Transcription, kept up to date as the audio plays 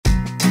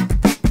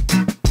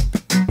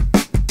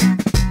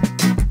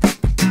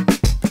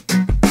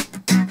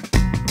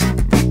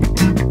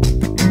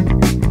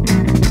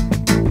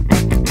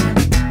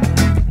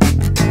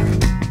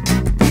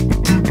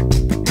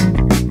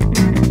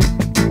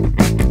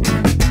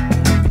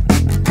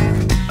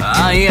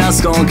I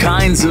ask all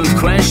kinds of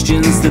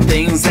questions, the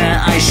things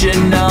that I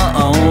should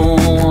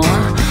know.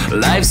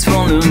 Life's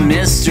full of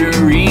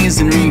mysteries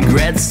and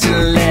regrets to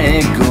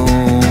let go.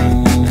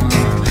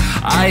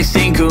 I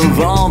think of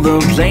all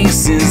the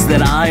places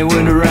that I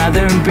would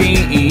rather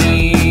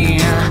be.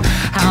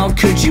 How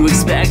could you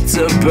expect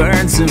a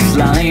bird to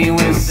fly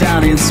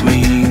without its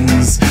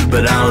wings?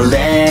 But I'll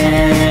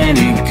let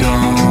it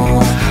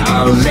go,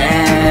 I'll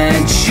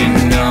let you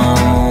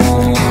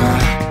know.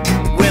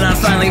 When I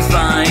finally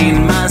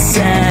find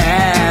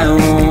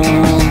myself,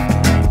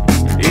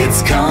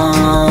 it's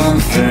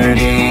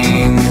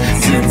comforting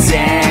to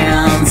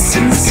dance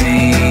and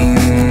sing.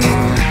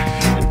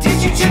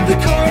 Did you check the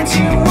cards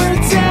you were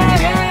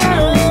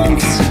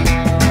dealt?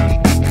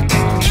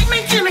 Keep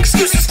making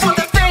excuses for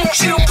the things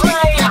you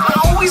play. I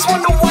always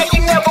wonder why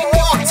you never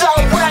walked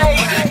away.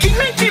 Keep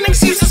making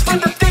excuses for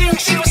the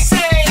things you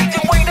say,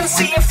 then wait and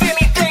see if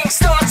anything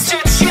starts to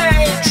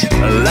change.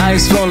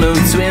 Life's full of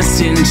twists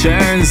and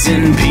turns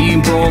and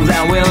people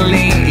that will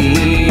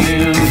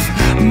leave.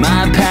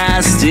 My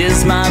past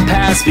is my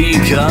past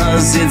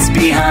because it's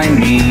behind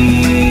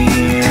me.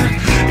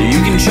 You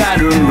can try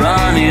to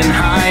run and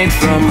hide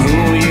from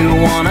who you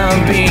wanna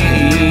be,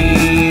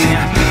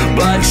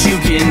 but you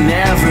can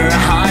never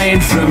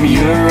hide from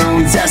your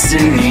own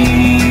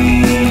destiny.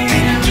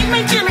 Keep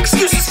making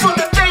excuses for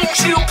the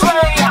things you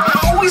play. I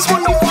always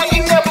wonder why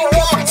you never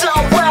walked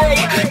away.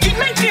 Keep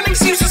making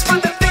excuses for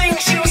the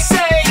things you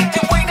say,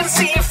 then wait and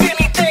see if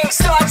anything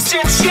starts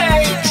to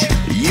change.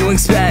 You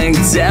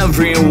expect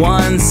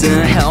everyone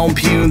to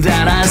help you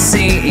that I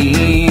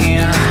see,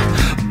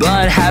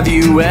 but have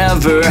you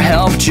ever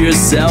helped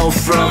yourself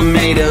from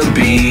A to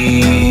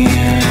B?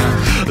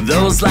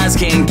 Those lies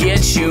can't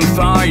get you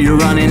far, you're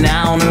running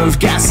out of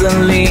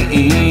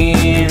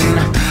gasoline.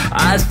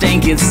 I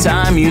think it's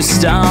time you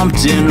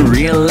stopped and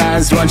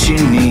realized what you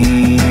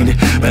need.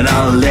 But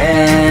I'll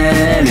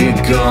let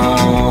it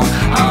go,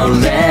 I'll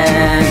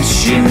let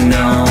you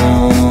know.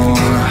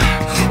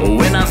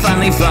 When I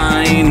finally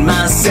find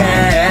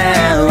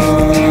myself,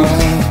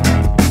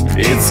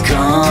 it's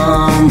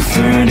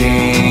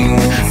comforting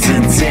to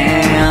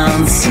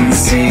dance and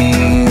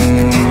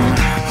sing.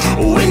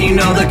 When you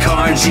know the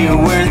cards you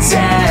were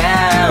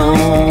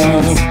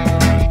dealt.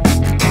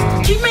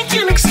 Keep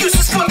making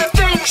excuses for the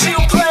things you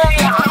play.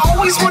 I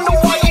always wonder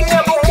why you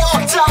never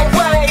walked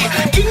away.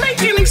 Keep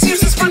making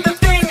excuses for the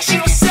things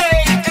you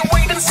say, then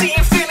wait and see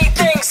if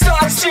anything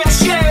starts to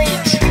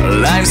change.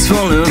 Life's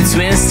full of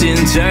twists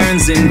and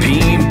turns and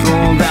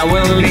people that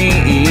will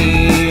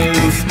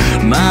leave.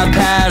 My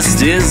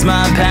past is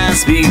my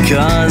past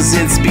because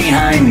it's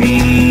behind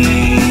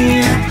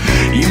me.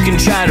 You can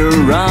try to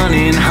run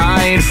and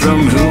hide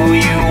from who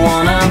you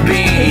wanna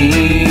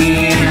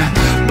be,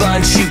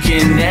 but you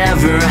can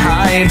never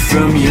hide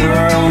from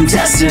your own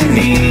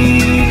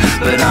destiny.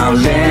 But I'll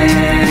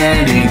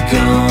let it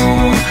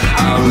go,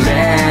 I'll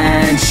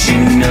let you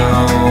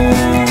know.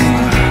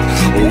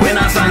 When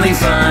I finally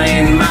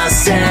find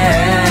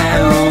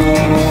myself,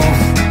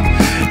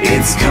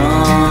 it's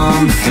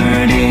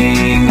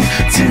comforting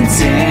to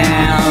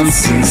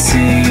dance and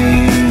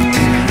sing.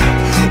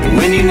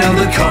 When you know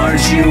the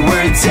cards you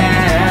were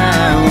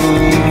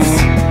dealt.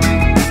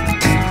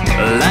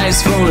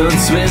 Life's full of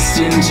twists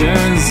and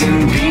turns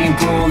and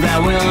people that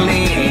will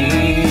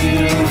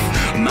leave.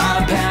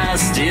 My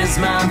past is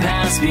my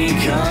past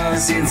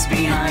because it's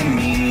behind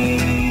me.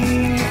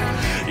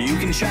 You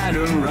can try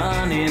to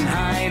run and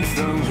hide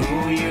from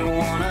who you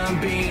wanna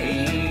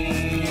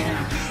be,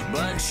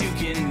 but you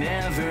can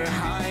never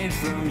hide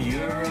from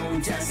your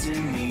own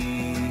destiny.